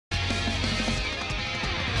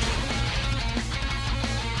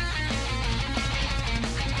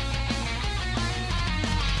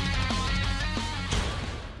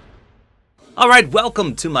Alright,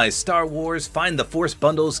 welcome to my Star Wars Find the Force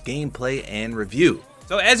Bundles gameplay and review.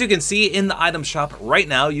 So as you can see in the item shop right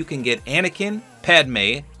now, you can get Anakin,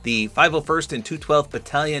 Padme, the 501st and 212th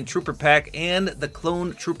Battalion Trooper Pack, and the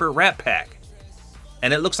Clone Trooper Rat Pack.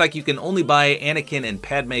 And it looks like you can only buy Anakin and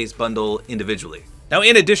Padme's bundle individually. Now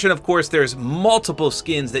in addition, of course, there's multiple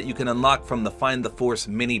skins that you can unlock from the Find the Force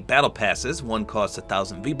mini battle passes. One costs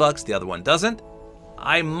 1,000 V-Bucks, the other one doesn't.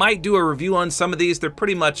 I might do a review on some of these. They're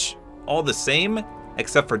pretty much all the same,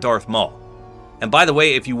 except for Darth Maul. And by the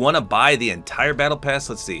way, if you want to buy the entire battle pass,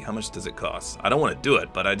 let's see, how much does it cost? I don't want to do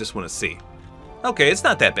it, but I just want to see. Okay, it's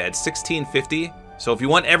not that bad, $16.50. So if you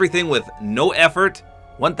want everything with no effort,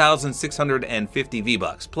 1,650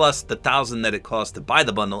 V-Bucks, plus the 1,000 that it costs to buy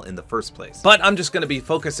the bundle in the first place. But I'm just going to be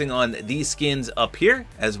focusing on these skins up here,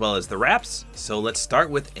 as well as the wraps. So let's start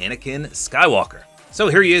with Anakin Skywalker. So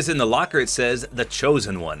here he is in the locker. It says The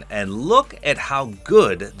Chosen One, and look at how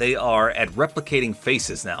good they are at replicating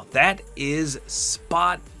faces now. That is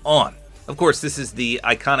spot on. Of course, this is the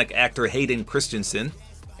iconic actor Hayden Christensen,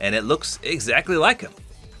 and it looks exactly like him.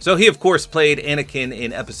 So he of course played Anakin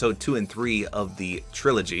in episode 2 and 3 of the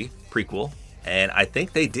trilogy prequel, and I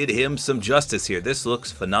think they did him some justice here. This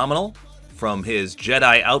looks phenomenal, from his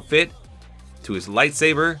Jedi outfit to his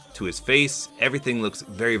lightsaber to his face. Everything looks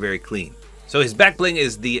very, very clean. So his back bling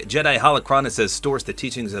is the Jedi holocron. It says stores the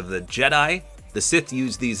teachings of the Jedi. The Sith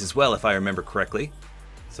use these as well, if I remember correctly.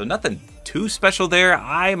 So nothing too special there.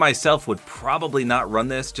 I myself would probably not run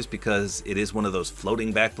this just because it is one of those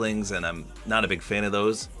floating back blings, and I'm not a big fan of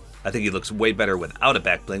those. I think he looks way better without a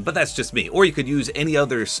back bling, but that's just me. Or you could use any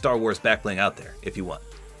other Star Wars back bling out there if you want.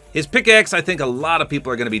 His pickaxe, I think a lot of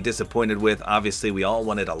people are going to be disappointed with. Obviously, we all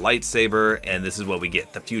wanted a lightsaber, and this is what we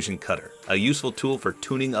get, the Fusion Cutter. A useful tool for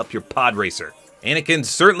tuning up your pod racer. Anakin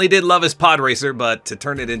certainly did love his pod racer, but to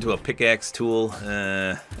turn it into a pickaxe tool,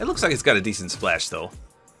 it looks like it's got a decent splash, though.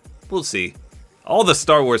 We'll see. All the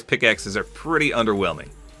Star Wars pickaxes are pretty underwhelming.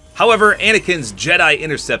 However, Anakin's Jedi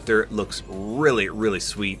Interceptor looks really, really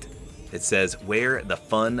sweet. It says, where the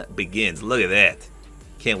fun begins. Look at that.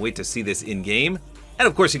 Can't wait to see this in-game. And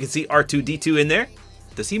of course you can see R2-D2 in there.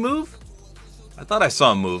 Does he move? I thought I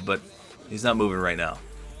saw him move, but he's not moving right now.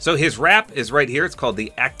 So his wrap is right here. It's called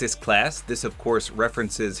the Actis class. This of course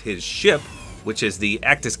references his ship, which is the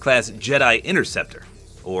Actis class Jedi Interceptor.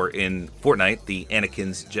 Or in Fortnite, the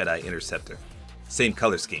Anakin's Jedi Interceptor. Same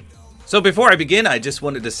color scheme. So before I begin, I just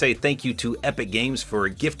wanted to say thank you to Epic Games for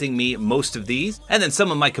gifting me most of these. And then some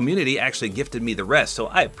of my community actually gifted me the rest. So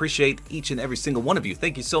I appreciate each and every single one of you.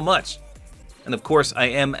 Thank you so much. And of course, I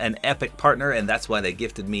am an Epic partner, and that's why they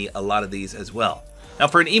gifted me a lot of these as well. Now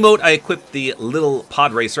for an emote, I equipped the little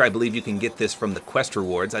pod racer. I believe you can get this from the quest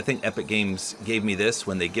rewards. I think Epic Games gave me this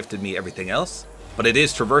when they gifted me everything else. But it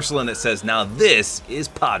is traversal, and it says, now this is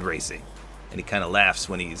pod racing. And he kind of laughs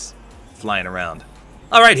when he's flying around.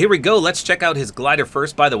 All right, here we go. Let's check out his glider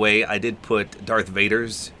first. By the way, I did put Darth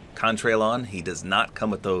Vader's contrail on. He does not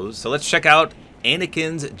come with those. So let's check out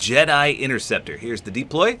Anakin's Jedi Interceptor. Here's the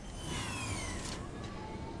deploy.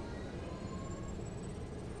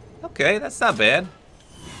 Okay, that's not bad.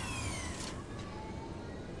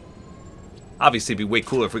 Obviously, it'd be way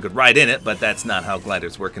cooler if we could ride in it, but that's not how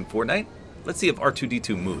gliders work in Fortnite. Let's see if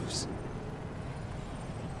R2-D2 moves.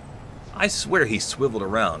 I swear he swiveled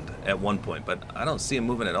around at one point, but I don't see him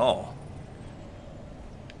moving at all.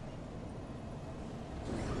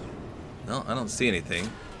 No, I don't see anything.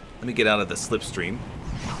 Let me get out of the slipstream.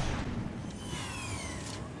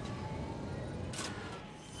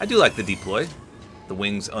 I do like the deploy. The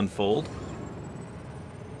wings unfold.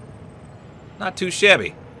 Not too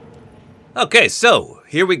shabby. Okay, so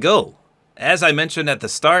here we go. As I mentioned at the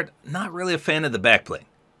start, not really a fan of the back bling.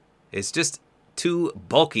 It's just too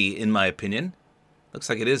bulky in my opinion. Looks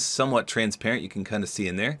like it is somewhat transparent. You can kind of see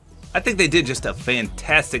in there. I think they did just a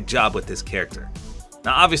fantastic job with this character.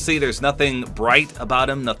 Now obviously there's nothing bright about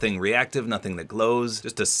him, nothing reactive, nothing that glows.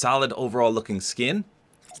 Just a solid overall looking skin.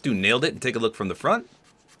 This dude nailed it, and take a look from the front.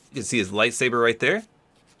 You can see his lightsaber right there.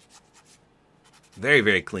 Very,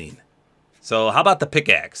 very clean. So how about the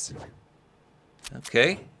pickaxe?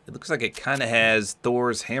 Okay, it looks like it kind of has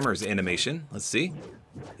Thor's hammer's animation. Let's see.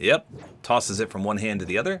 Yep, tosses it from one hand to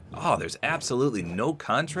the other. Oh, there's absolutely no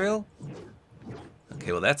contrail?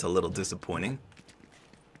 Okay, well that's a little disappointing.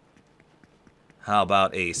 How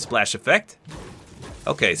about a splash effect?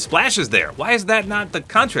 Okay, splash is there. Why is that not the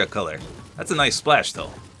contrail color? That's a nice splash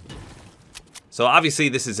though. So obviously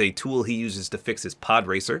this is a tool he uses to fix his pod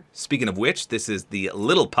racer. Speaking of which, this is the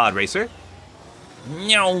little pod racer.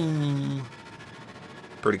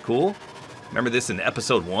 Pretty cool. Remember this in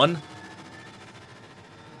episode 1?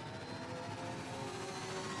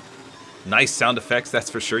 Nice sound effects, that's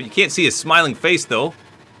for sure. You can't see his smiling face, though.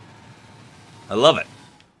 I love it.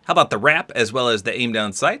 How about the wrap as well as the aim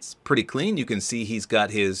down sights? Pretty clean. You can see he's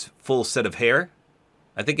got his full set of hair.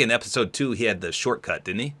 I think in episode 2 he had the shortcut,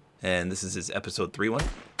 didn't he? And this is his episode 3 one.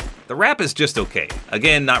 The wrap is just okay.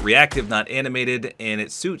 Again, not reactive, not animated, and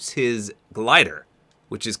it suits his glider,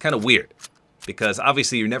 which is kind of weird. Because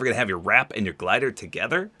obviously you're never going to have your wrap and your glider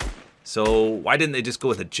together. So why didn't they just go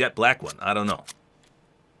with a jet black one? I don't know.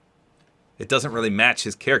 It doesn't really match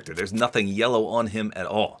his character. There's nothing yellow on him at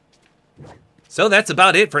all. So that's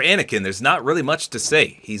about it for Anakin. There's not really much to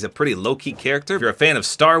say. He's a pretty low-key character. If you're a fan of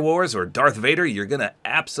Star Wars or Darth Vader, you're going to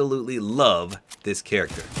absolutely love this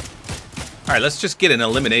character. All right, let's just get an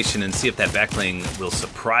elimination and see if that backlane will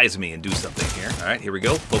surprise me and do something here. All right, here we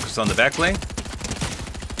go. Focus on the backlane.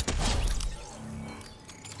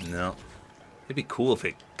 No. It'd be cool if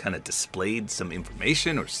it kind of displayed some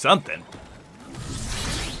information or something.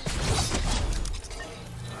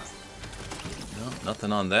 No,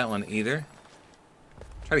 nothing on that one either.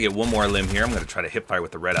 Try to get one more limb here. I'm going to try to hip fire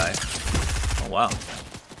with the red eye. Oh, wow.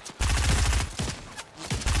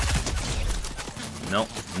 Nope,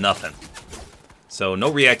 nothing. So no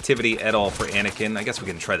reactivity at all for Anakin. I guess we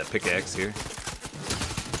can try the pickaxe here.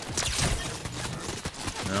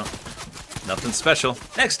 No. Nothing special.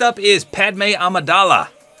 Next up is Padmé Amidala,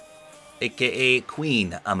 aka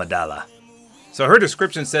Queen Amidala. So her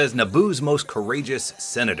description says, Naboo's most courageous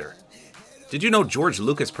senator. Did you know George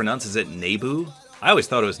Lucas pronounces it Naboo? I always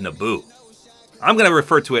thought it was Naboo. I'm going to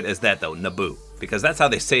refer to it as that though, Naboo, because that's how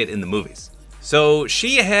they say it in the movies. So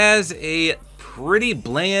she has a pretty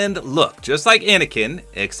bland look, just like Anakin,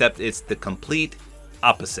 except it's the complete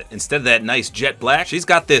opposite. Instead of that nice jet black, she's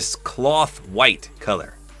got this cloth white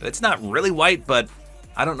color. It's not really white, but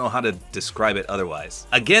I don't know how to describe it otherwise.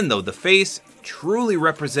 Again, though, the face truly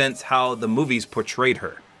represents how the movies portrayed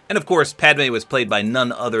her. And of course, Padme was played by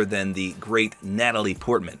none other than the great Natalie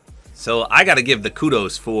Portman. So I gotta give the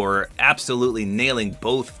kudos for absolutely nailing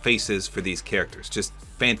both faces for these characters. Just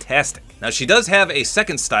fantastic. Now, she does have a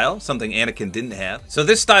second style, something Anakin didn't have. So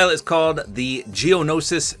this style is called the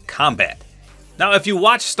Geonosis Combat. Now, if you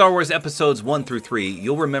watch Star Wars episodes 1 through 3,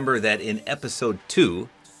 you'll remember that in episode 2,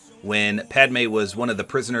 when Padme was one of the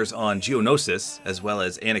prisoners on Geonosis, as well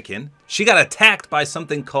as Anakin, she got attacked by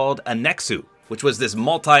something called a Nexu, which was this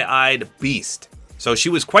multi-eyed beast. So she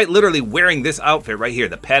was quite literally wearing this outfit right here,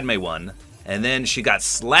 the Padme one, and then she got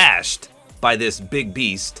slashed by this big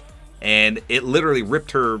beast, and it literally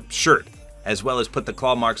ripped her shirt, as well as put the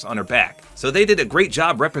claw marks on her back. So they did a great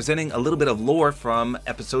job representing a little bit of lore from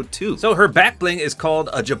episode 2. So her back bling is called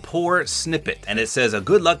a Tabor snippet, and it says a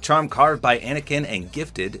good luck charm carved by Anakin and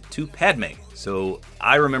gifted to Padme. So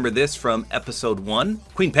I remember this from episode 1.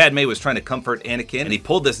 Queen Padme was trying to comfort Anakin, and he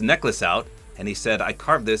pulled this necklace out, and he said, I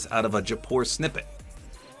carved this out of a Tabor snippet.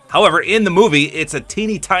 However, in the movie, it's a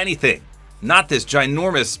teeny tiny thing, not this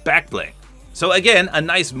ginormous back bling. So again, a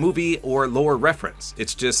nice movie or lore reference.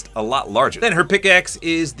 It's just a lot larger. Then her pickaxe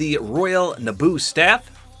is the Royal Naboo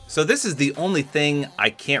staff. So this is the only thing I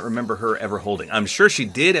can't remember her ever holding. I'm sure she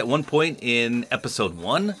did at one point in episode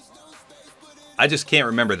 1. I just can't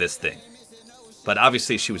remember this thing. But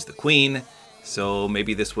obviously she was the queen, so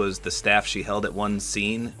maybe this was the staff she held at one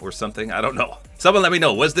scene or something. I don't know. Someone let me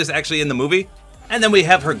know. Was this actually in the movie? And then we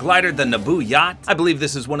have her glider, the Naboo yacht. I believe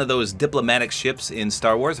this is one of those diplomatic ships in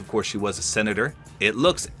Star Wars. Of course, she was a senator. It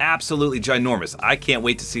looks absolutely ginormous. I can't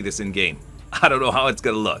wait to see this in game. I don't know how it's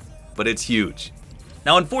gonna look, but it's huge.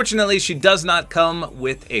 Now, unfortunately, she does not come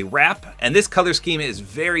with a wrap, and this color scheme is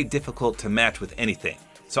very difficult to match with anything.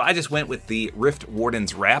 So I just went with the Rift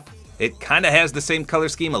Warden's wrap. It kind of has the same color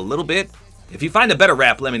scheme a little bit. If you find a better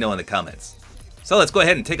wrap, let me know in the comments. So let's go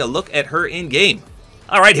ahead and take a look at her in game.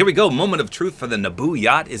 All right, here we go. Moment of truth for the Naboo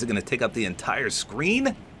yacht. Is it going to take up the entire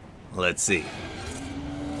screen? Let's see.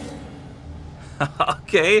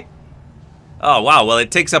 Okay. Oh, wow. Well,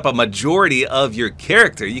 it takes up a majority of your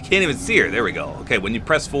character. You can't even see her. There we go. Okay, when you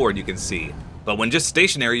press forward, you can see. But when just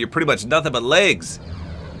stationary, you're pretty much nothing but legs.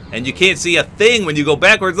 And you can't see a thing when you go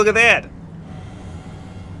backwards. Look at that.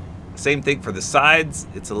 Same thing for the sides.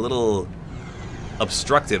 It's a little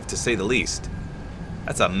obstructive, to say the least.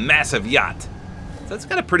 That's a massive yacht. That's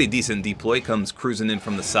got a pretty decent deploy. Comes cruising in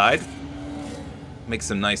from the side. Makes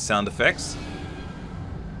some nice sound effects.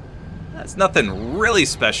 That's nothing really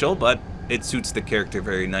special, but it suits the character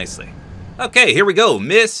very nicely. Okay, here we go.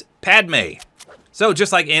 Miss Padme. So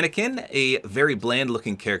just like Anakin, a very bland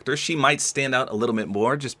looking character. She might stand out a little bit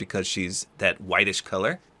more just because she's that whitish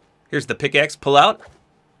color. Here's the pickaxe pull out.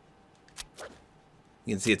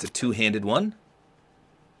 You can see it's a two-handed one.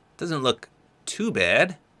 Doesn't look too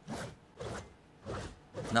bad.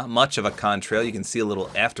 Not much of a contrail. You can see a little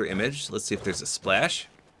after image. Let's see if there's a splash.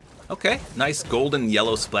 Okay, nice golden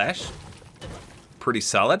yellow splash. Pretty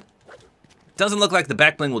solid. Doesn't look like the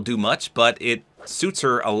back bling will do much, but it suits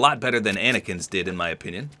her a lot better than Anakin's did, in my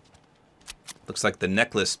opinion. Looks like the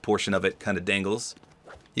necklace portion of it kind of dangles.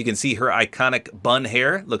 You can see her iconic bun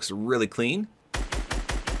hair looks really clean.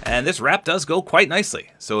 And this wrap does go quite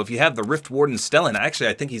nicely. So if you have the Rift Warden Stellan, actually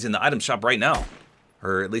I think he's in the item shop right now.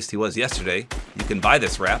 Or at least he was yesterday. You can buy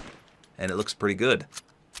this wrap, and it looks pretty good.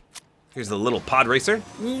 Here's the little pod racer.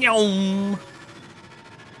 Nyom!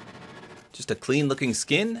 Just a clean looking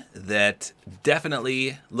skin that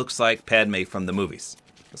definitely looks like Padme from the movies.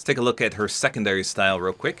 Let's take a look at her secondary style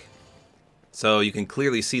real quick. So you can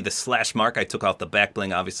clearly see the slash mark. I took off the back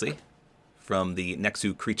bling, obviously, from the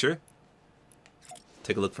Nexu creature.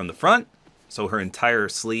 Take a look from the front. So her entire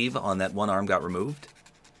sleeve on that one arm got removed.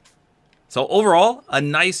 So overall, a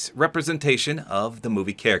nice representation of the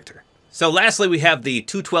movie character. So lastly, we have the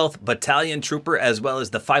 212th Battalion Trooper as well as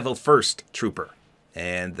the 501st Trooper.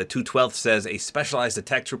 And the 212th says a specialized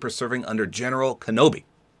attack trooper serving under General Kenobi.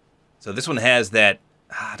 So this one has that,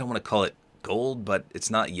 I don't want to call it gold, but it's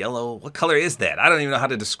not yellow. What color is that? I don't even know how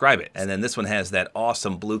to describe it. And then this one has that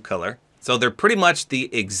awesome blue color. So they're pretty much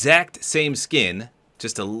the exact same skin,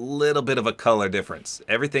 just a little bit of a color difference.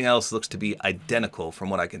 Everything else looks to be identical from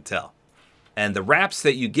what I can tell. And the wraps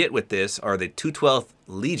that you get with this are the 212th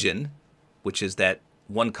Legion, which is that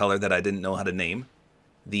one color that I didn't know how to name.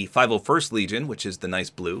 The 501st Legion, which is the nice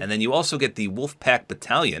blue. And then you also get the Wolfpack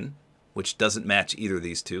Battalion, which doesn't match either of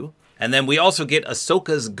these two. And then we also get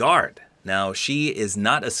Ahsoka's Guard. Now, she is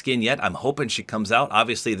not a skin yet. I'm hoping she comes out.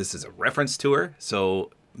 Obviously, this is a reference to her,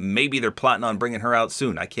 so maybe they're plotting on bringing her out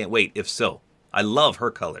soon. I can't wait, if so. I love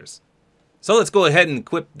her colors. So let's go ahead and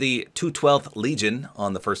equip the 212th Legion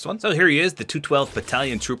on the first one. So here he is, the 212th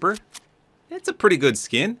Battalion Trooper. It's a pretty good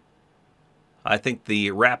skin. I think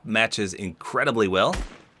the wrap matches incredibly well.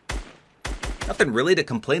 Nothing really to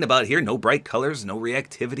complain about here. No bright colors, no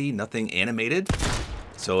reactivity, nothing animated.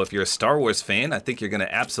 So if you're a Star Wars fan, I think you're going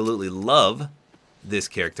to absolutely love this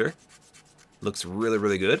character. Looks really,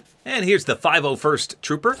 really good. And here's the 501st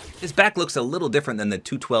Trooper. His back looks a little different than the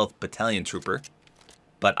 212th Battalion Trooper.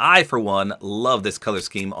 But I, for one, love this color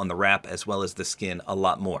scheme on the wrap as well as the skin a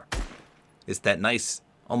lot more. It's that nice,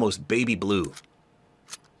 almost baby blue.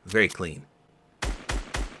 Very clean.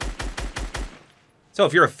 So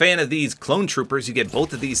if you're a fan of these clone troopers, you get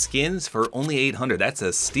both of these skins for only $800. That's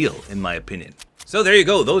a steal, in my opinion. So there you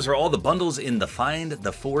go. Those are all the bundles in the Find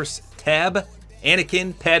the Force tab.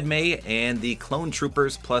 Anakin, Padme, and the clone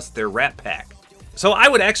troopers plus their wrap pack. So I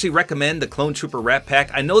would actually recommend the clone trooper wrap pack.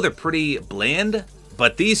 I know they're pretty bland,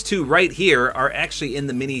 but these two right here are actually in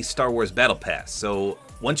the mini Star Wars Battle Pass. So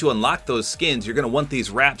once you unlock those skins, you're going to want these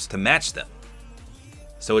wraps to match them.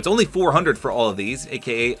 So it's only $400 for all of these,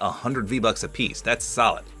 aka 100 V-Bucks a piece. That's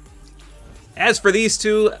solid. As for these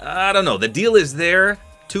two, I don't know. The deal is there.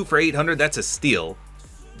 2 for $800, that's a steal.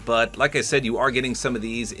 But like I said, you are getting some of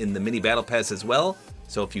these in the mini Battle Pass as well.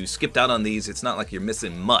 So if you skipped out on these, it's not like you're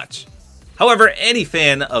missing much. However, any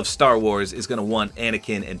fan of Star Wars is going to want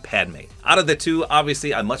Anakin and Padme. Out of the two,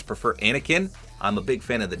 obviously, I much prefer Anakin. I'm a big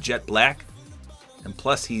fan of the jet black. And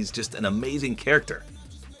plus, he's just an amazing character.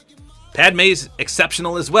 Padme's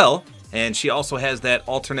exceptional as well, and she also has that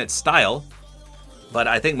alternate style, but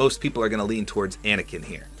I think most people are going to lean towards Anakin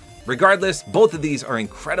here. Regardless, both of these are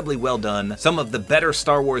incredibly well done, some of the better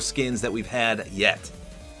Star Wars skins that we've had yet.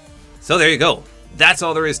 So there you go. That's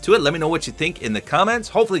all there is to it. Let me know what you think in the comments.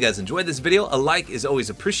 Hopefully you guys enjoyed this video. A like is always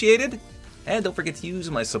appreciated, and don't forget to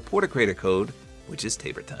use my Support-A-Creator code, which is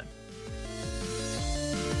tabortime.